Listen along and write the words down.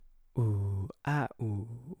ah ooh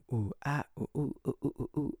ooh ah ooh ooh ooh ooh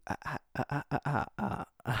ooh ah ah ah ah ah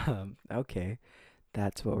ah. Okay,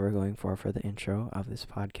 that's what we're going for the intro of this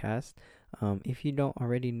podcast. If you don't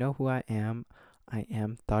already know who I am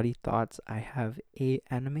Thoughty Thoughts. I have a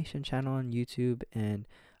animation channel on YouTube, and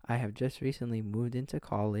I have just recently moved into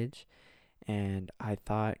college, and I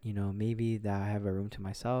thought, maybe that I have a room to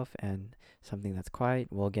myself and something that's quiet.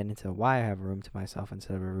 We'll get into why I have a room to myself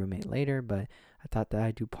instead of a roommate later, but I thought that I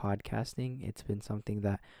do podcasting. It's been something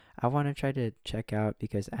that I want to try to check out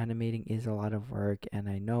because animating is a lot of work, and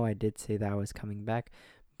I know I did say that I was coming back,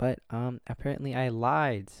 but apparently I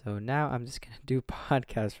lied. So now I'm just going to do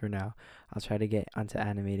podcasts for now. I'll try to get onto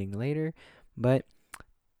animating later, but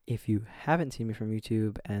if you haven't seen me from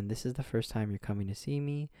YouTube and this is the first time you're coming to see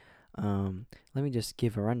me, let me just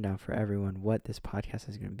give a rundown for everyone what this podcast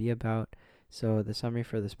is going to be about. So the summary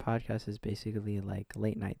for this podcast is basically like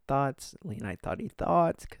late night thoughts, late night thoughty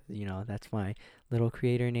thoughts, because that's my little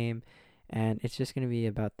creator name, and it's just going to be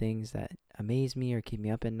about things that amaze me or keep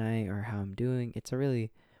me up at night or how I'm doing. It's a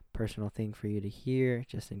really personal thing for you to hear.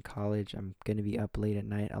 Just in college, I'm going to be up late at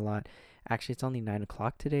night a lot. Actually, it's only 9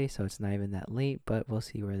 o'clock today, so it's not even that late, but we'll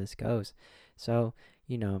see where this goes. So,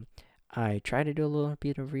 you know, I try to do a little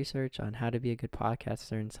bit of research on how to be a good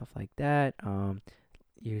podcaster and stuff like that.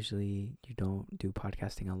 Usually you don't do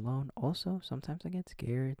podcasting alone. Also, sometimes I get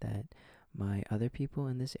scared that my other people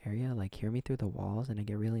in this area like hear me through the walls, and I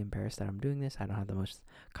get really embarrassed that I'm doing this. I don't have the most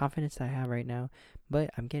confidence that I have right now,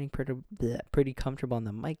 but I'm getting pretty comfortable on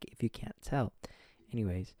the mic if you can't tell.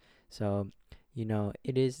 Anyways, so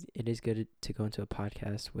it is good to go into a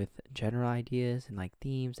podcast with general ideas and like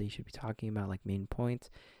themes that you should be talking about, like main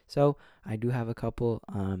points. So I do have a couple.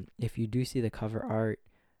 If you do see the cover art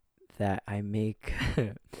that I make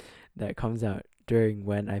that comes out during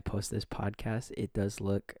when I post this podcast, it does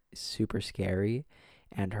look super scary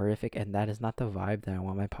and horrific, and that is not the vibe that I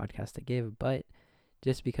want my podcast to give. But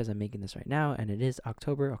just because I'm making this right now and it is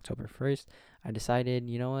October 1st, I decided,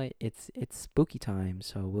 you know what, it's spooky time,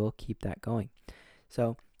 so we'll keep that going.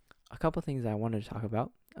 So a couple things I wanted to talk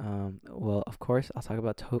about. Well, of course, I'll talk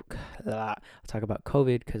about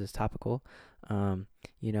COVID because it's topical.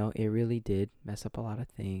 It really did mess up a lot of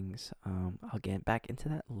things. I'll get back into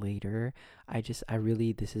that later. This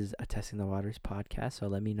is a testing the waters podcast, so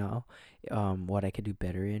let me know what I could do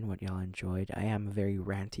better in, what y'all enjoyed. I am a very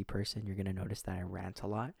ranty person. You're gonna notice that I rant a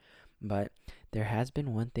lot, but there has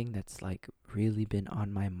been one thing that's like really been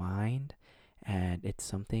on my mind, and it's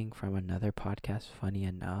something from another podcast, funny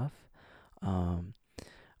enough. um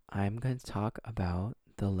I'm going to talk about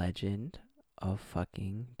the legend of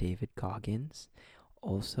fucking David Goggins.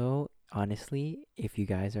 Also, honestly, if you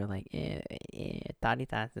guys are like, thoughty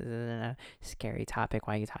thoughts, scary topic,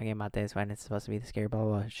 why are you talking about this when it's supposed to be the scary, blah,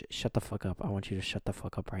 blah, blah, shut the fuck up. I want you to shut the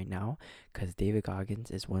fuck up right now, because David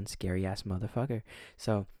Goggins is one scary ass motherfucker.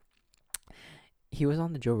 So, he was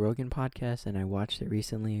on the Joe Rogan podcast, and I watched it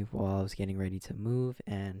recently while I was getting ready to move,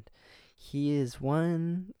 and he is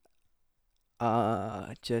one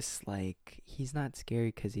just like, he's not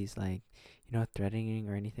scary because he's like, threatening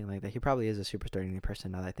or anything like that. He probably is a super threatening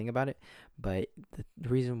person now that I think about it, but the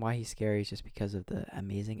reason why he's scary is just because of the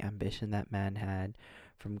amazing ambition that man had,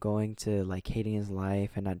 from going to like hating his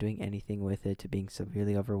life and not doing anything with it, to being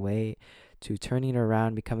severely overweight, to turning it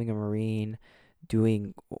around, becoming a Marine,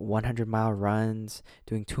 doing 100-mile runs,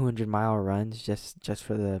 doing 200-mile runs, just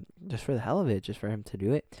for the hell of it, just for him to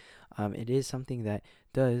do it. It is something that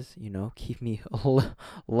does, keep me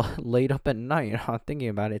laid up at night, thinking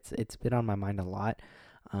about it. It's been on my mind a lot.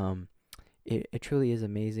 It truly is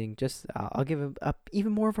amazing. Just I'll give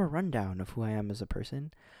even more of a rundown of who I am as a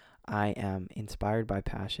person. I am inspired by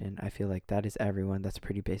passion. I feel like that is everyone. That's a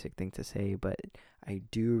pretty basic thing to say, but I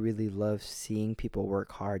do really love seeing people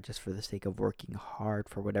work hard just for the sake of working hard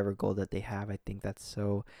for whatever goal that they have. I think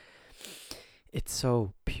it's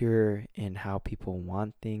so pure in how people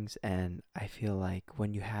want things, and I feel like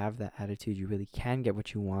when you have that attitude, you really can get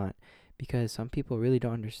what you want, because some people really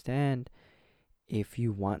don't understand, if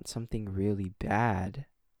you want something really bad,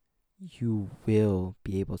 you will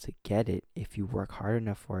be able to get it if you work hard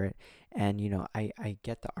enough for it. And I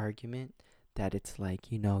get the argument that it's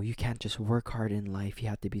like, you can't just work hard in life, you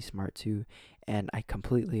have to be smart too. And I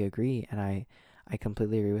completely agree, and I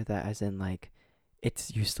completely agree with that, as in like,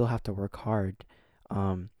 it's, you still have to work hard.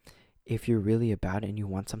 um if you're really about it and you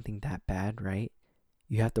want something that bad, right,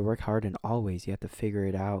 you have to work hard, and always you have to figure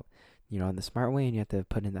it out, in the smart way, and you have to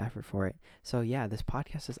put in the effort for it. So yeah, this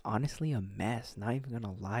podcast is honestly a mess, not even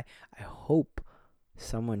gonna lie. I hope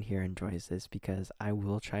someone here enjoys this, because I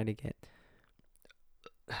will try to get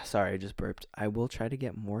sorry, I just burped. I will try to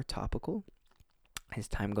get more topical. as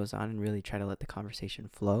time goes on and really try to let the conversation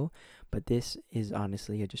flow. But this is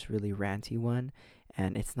honestly a just really ranty one,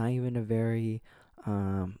 and it's not even a very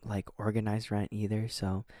like organized rant either.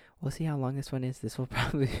 So we'll see how long this one is. This will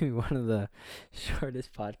probably be one of the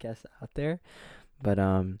shortest podcasts out there. But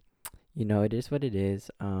it is what it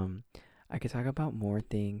is. I could talk about more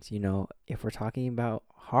things. If we're talking about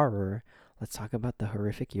horror, let's talk about the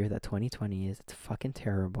horrific year that 2020 is. It's fucking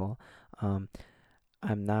terrible. Um,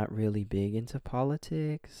 I'm not really big into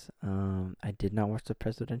politics. I did not watch the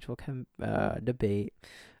presidential debate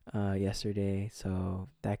yesterday, so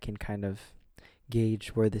that can kind of gauge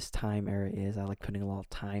where this time era is. I like putting a little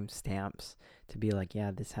time stamps to be like,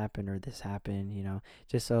 yeah, this happened or this happened,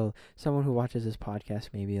 just so someone who watches this podcast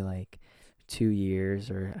maybe like 2 years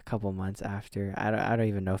or a couple months after, I don't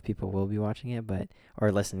even know if people will be watching it, but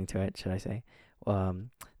or listening to it, should I say,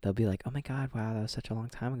 they'll be like, oh my god, wow, that was such a long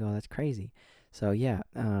time ago. That's crazy. So yeah,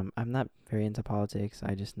 I'm not very into politics.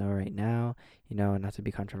 I just know right now, not to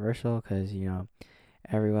be controversial, because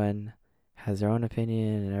everyone has their own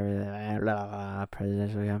opinion and everything. Blah, blah, blah,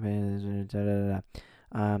 presidential campaign. Da, da,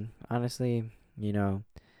 da. Honestly,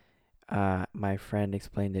 my friend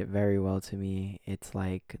explained it very well to me. It's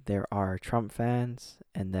like there are Trump fans,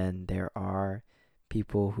 and then there are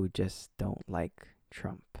people who just don't like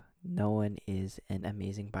Trump. No one is an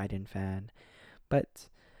amazing Biden fan, but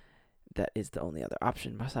that is the only other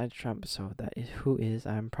option besides Trump. So that is who is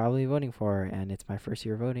I'm probably voting for, and it's my first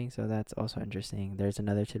year voting, so that's also interesting. There's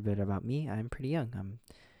another tidbit about me. I'm pretty young. I'm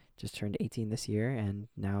just turned 18 this year, and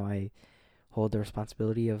now I hold the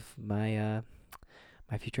responsibility of my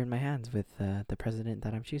future in my hands with the president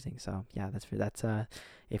that I'm choosing. So yeah, that's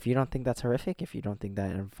if you don't think that's horrific, if you don't think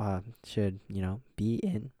that should be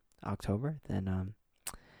in October, then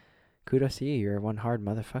kudos to you. You're one hard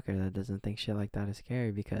motherfucker that doesn't think shit like that is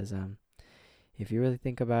scary, because if you really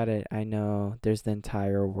think about it, I know there's the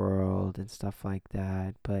entire world and stuff like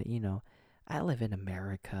that, but I live in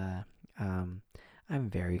America. I'm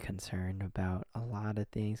very concerned about a lot of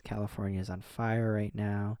things. California is on fire right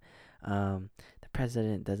now. The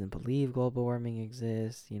president doesn't believe global warming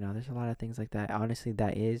exists. There's a lot of things like that. Honestly,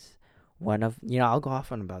 that is one of, I'll go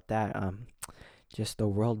off on about that. Just the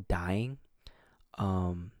world dying.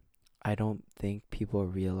 I don't think people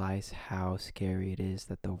realize how scary it is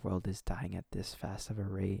that the world is dying at this fast of a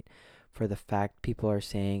rate. For the fact people are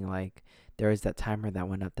saying, like, there is that timer that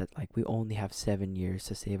went up that, like, we only have 7 years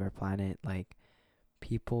to save our planet. Like,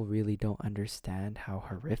 people really don't understand how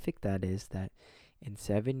horrific that is, that in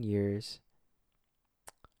 7 years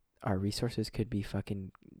our resources could be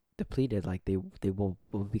fucking depleted. Like, they will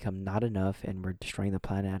become not enough, and we're destroying the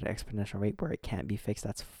planet at an exponential rate where it can't be fixed.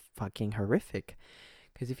 That's fucking horrific.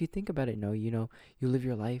 Because if you think about it, you live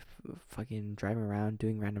your life fucking driving around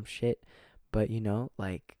doing random shit, but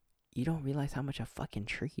like, you don't realize how much a fucking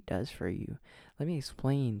tree does for you. Let me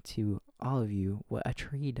explain to all of you what a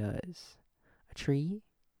tree does. A tree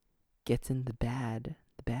gets in the bad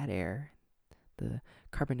air, the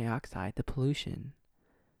carbon dioxide, the pollution,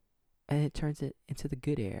 and it turns it into the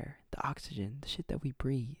good air, the oxygen, the shit that we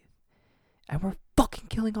breathe. And we're fucking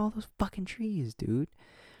killing all those fucking trees, dude.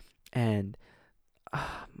 And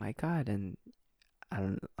oh my god, and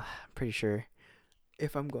I'm pretty sure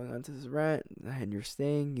if I'm going on to this rant and you're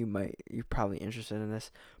staying, you're probably interested in this,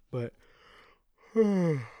 but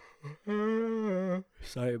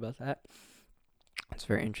sorry about that. It's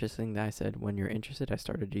very interesting that I said when you're interested, I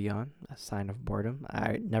started to yawn, a sign of boredom.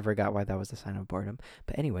 I never got why that was a sign of boredom.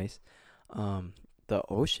 But anyways, the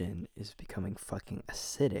ocean is becoming fucking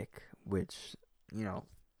acidic, which,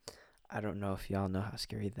 I don't know if y'all know how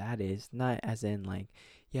scary that is. Not as in like,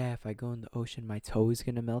 yeah, if I go in the ocean, my toe is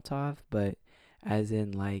gonna melt off, but as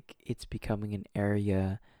in like, it's becoming an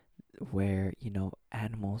area where,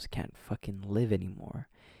 animals can't fucking live anymore.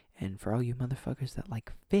 And for all you motherfuckers that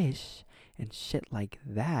like fish and shit like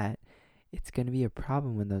that, it's gonna be a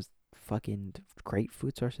problem when those fucking great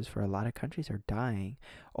food sources for a lot of countries are dying.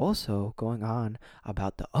 Also, going on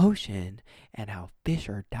about the ocean and how fish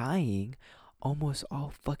are dying, almost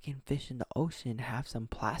all fucking fish in the ocean have some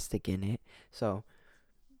plastic in it. So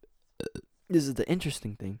this is the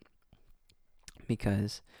interesting thing,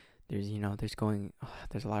 because there's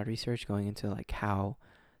there's a lot of research going into like how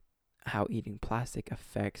eating plastic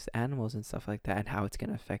affects animals and stuff like that, and how it's going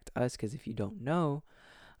to affect us. Because if you don't know,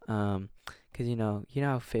 because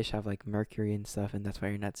how fish have like mercury and stuff, and that's why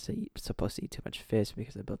you're not supposed to eat too much fish,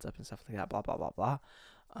 because it builds up and stuff like that, blah blah blah blah.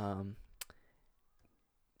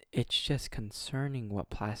 It's just concerning what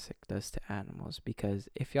plastic does to animals, because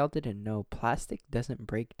if y'all didn't know, plastic doesn't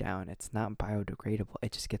break down. It's not biodegradable.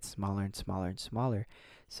 It just gets smaller and smaller and smaller.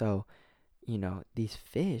 So these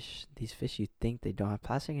fish, you think they don't have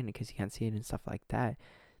plastic in it because you can't see it and stuff like that.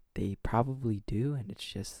 They probably do, and it's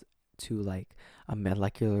just to like a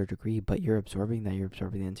molecular degree, but you're absorbing it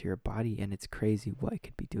into your body, and it's crazy what it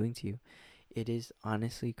could be doing to you. It is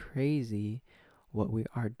honestly crazy what we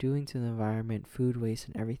are doing to the environment, food waste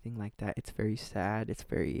and everything like that. It's very sad. It's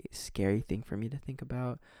a very scary thing for me to think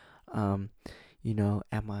about. Um,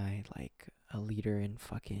 am I like a leader in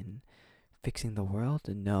fucking fixing the world?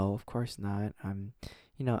 No, of course not.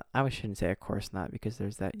 I shouldn't say of course not, because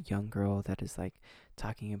there's that young girl that is like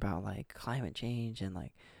talking about like climate change and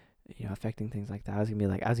like affecting things like that. I was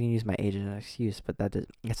gonna use my age as an excuse, but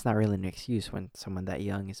it's not really an excuse when someone that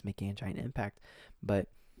young is making a giant impact. But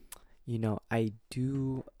I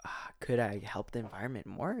do. Could I help the environment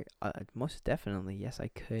more? Most definitely, yes, I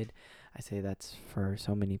could. I say that's for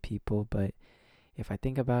so many people, but if I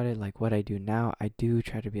think about it, like what I do now, I do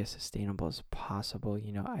try to be as sustainable as possible.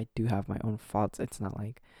 I do have my own faults. It's not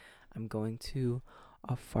like I'm going to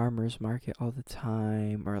a farmer's market all the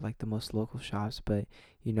time or like the most local shops, but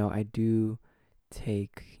I do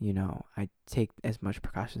I take as much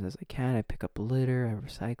precautions as I can. I pick up litter, I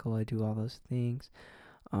recycle, I do all those things.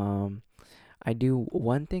 Um, I do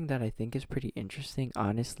one thing that I think is pretty interesting,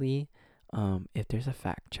 honestly. If there's a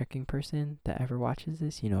fact checking person that ever watches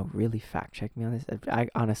this, really fact check me on this. I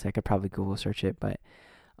honestly, I could probably Google search it, but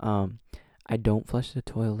um, I don't flush the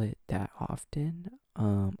toilet that often.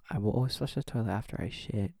 I will always flush the toilet after I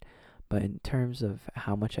shit, but in terms of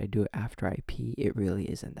how much I do it after I pee, it really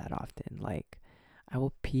isn't that often. Like, I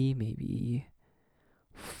will pee maybe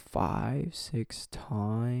 5, 6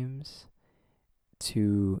 times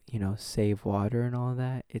to save water and all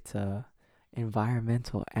that. It's a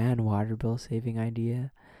environmental and water bill saving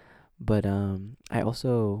idea. But I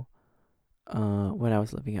also when I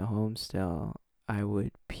was living at home still, I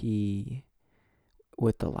would pee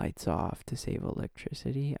with the lights off to save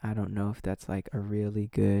electricity. I don't know if that's like a really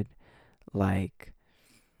good like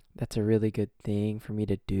that's a really good thing for me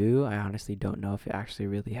to do. I honestly don't know if it actually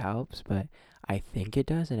really helps, but I think it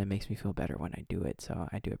does, and it makes me feel better when I do it. So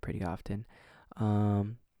I do it pretty often.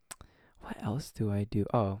 Um, what else do I do?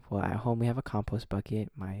 Oh, well, at home we have a compost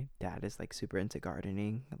bucket. My dad is like super into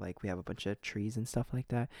gardening. Like we have a bunch of trees and stuff like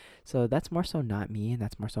that. So that's more so not me, and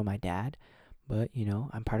that's more so my dad. But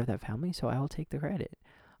I'm part of that family, so I will take the credit.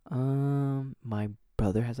 My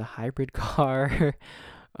brother has a hybrid car.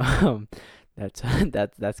 um, that's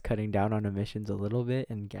that's cutting down on emissions a little bit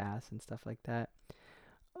and gas and stuff like that.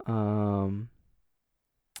 Um,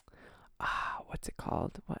 what's it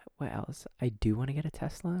called? What else? I do want to get a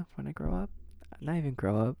Tesla when I grow up. Not even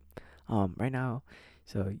grow up. Right now.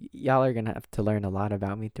 So y'all are gonna have to learn a lot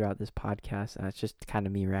about me throughout this podcast. It's just kind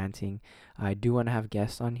of me ranting. I do want to have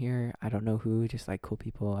guests on here. I don't know who, just like cool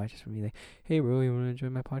people. I just want to be like, hey bro, you want to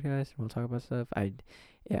join my podcast? We'll talk about stuff.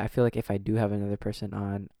 Yeah, I feel like if I do have another person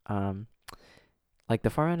on, like the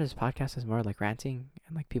format of this podcast is more like ranting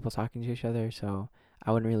and like people talking to each other. So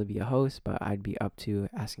I wouldn't really be a host, but I'd be up to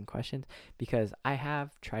asking questions, because I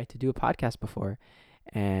have tried to do a podcast before,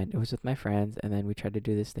 and it was with my friends, and then we tried to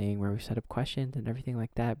do this thing where we set up questions and everything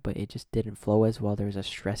like that, but it just didn't flow as well. There was a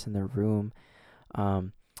stress in the room.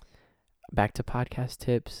 Um, Back to podcast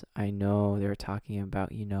tips. I know they were talking about,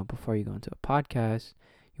 before you go into a podcast,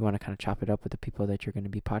 you want to kind of chop it up with the people that you're going to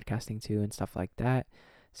be podcasting to and stuff like that.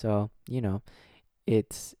 So,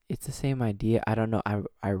 it's the same idea. I don't know.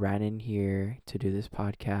 I ran in here to do this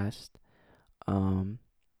podcast. Um,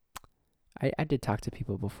 I did talk to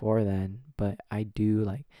people before then, but I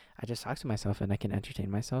just talk to myself and I can entertain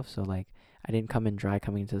myself. So like I didn't come in dry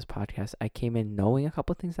coming into this podcast. I came in knowing a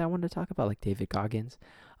couple of things that I wanted to talk about, like David Goggins.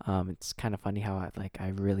 It's kind of funny how I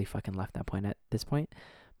really fucking left that point at this point.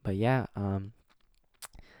 But yeah,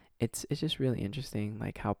 it's just really interesting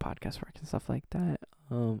like how podcasts work and stuff like that.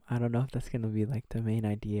 I don't know if that's gonna be like the main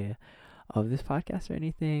idea of this podcast or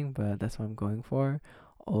anything, but that's what I'm going for.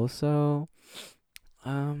 Also,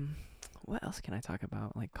 um, what else can I talk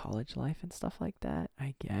about? Like college life and stuff like that,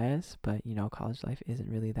 I guess. But college life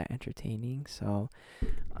isn't really that entertaining. So,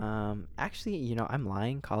 actually, I'm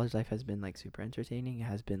lying. College life has been like super entertaining. It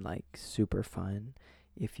has been like super fun.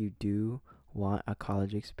 If you do want a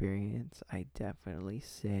college experience, I definitely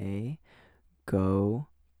say go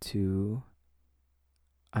to.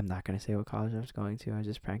 I'm not gonna say what college I was going to. I was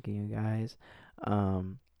just pranking you guys.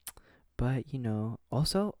 Um, but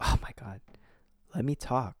also, oh my god, let me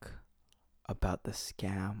talk about the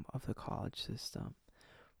scam of the college system.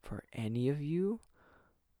 For any of you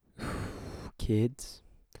kids,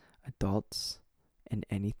 adults, and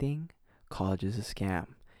anything, college is a scam.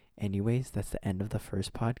 Anyways, that's the end of the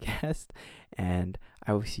first podcast, and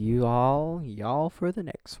I will see y'all for the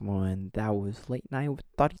next one. That was Late Night with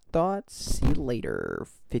Thoughty Thoughts. See you later.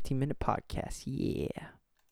 15-minute podcast. Yeah.